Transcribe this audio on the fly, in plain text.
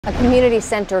A community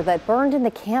center that burned in the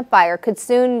campfire could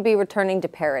soon be returning to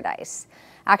paradise.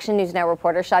 Action News Now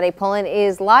reporter Sade Pullen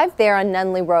is live there on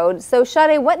Nunley Road. So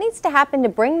Sade, what needs to happen to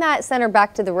bring that center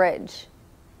back to the ridge?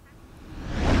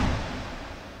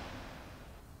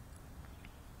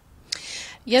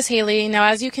 Yes, Haley. Now,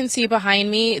 as you can see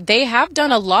behind me, they have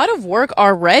done a lot of work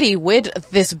already with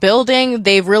this building.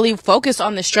 They've really focused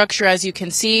on the structure, as you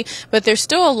can see, but there's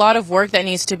still a lot of work that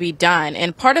needs to be done.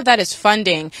 And part of that is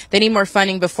funding. They need more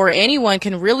funding before anyone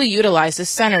can really utilize this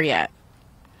center yet.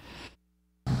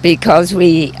 Because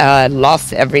we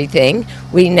lost everything,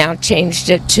 we now changed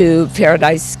it to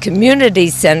Paradise Community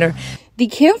Center. The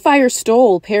campfire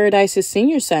stole Paradise's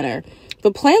senior center,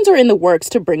 but plans are in the works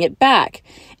to bring it back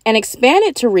and expand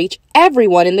it to reach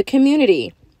everyone in the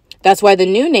community. That's why the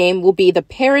new name will be the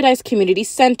Paradise Community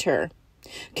Center.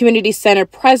 Community Center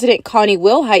President Connie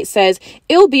Wilhite says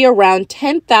it'll be around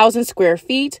 10,000 square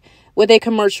feet with a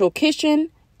commercial kitchen,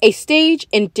 a stage,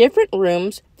 and different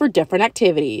rooms for different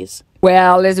activities.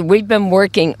 Well, we've been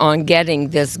working on getting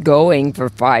this going for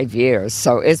 5 years,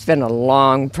 so it's been a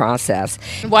long process.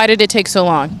 Why did it take so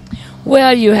long?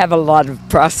 Well, you have a lot of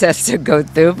process to go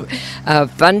through.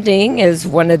 Funding is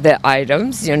one of the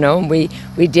items. You know,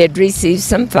 we did receive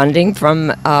some funding from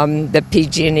the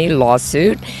PG&E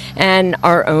lawsuit and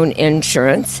our own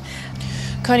insurance.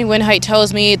 Connie Wilhite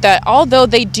tells me that although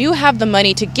they do have the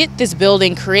money to get this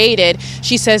building created,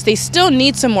 she says they still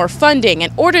need some more funding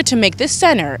in order to make this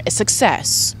center a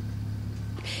success.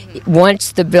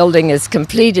 Once the building is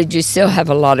completed, you still have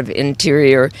a lot of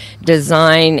interior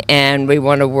design, and we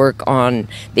want to work on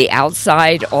the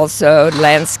outside also,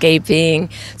 landscaping.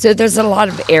 So there's a lot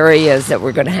of areas that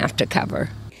we're going to have to cover.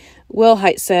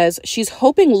 Wilhite says she's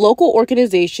hoping local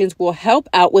organizations will help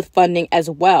out with funding as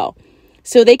well,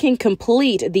 so they can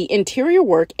complete the interior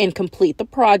work and complete the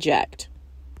project.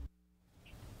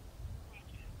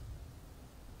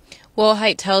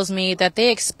 Wilhite tells me that they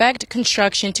expect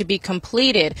construction to be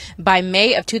completed by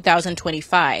May of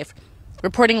 2025.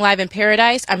 Reporting live in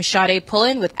Paradise, I'm Sade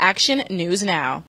Pullen with Action News Now.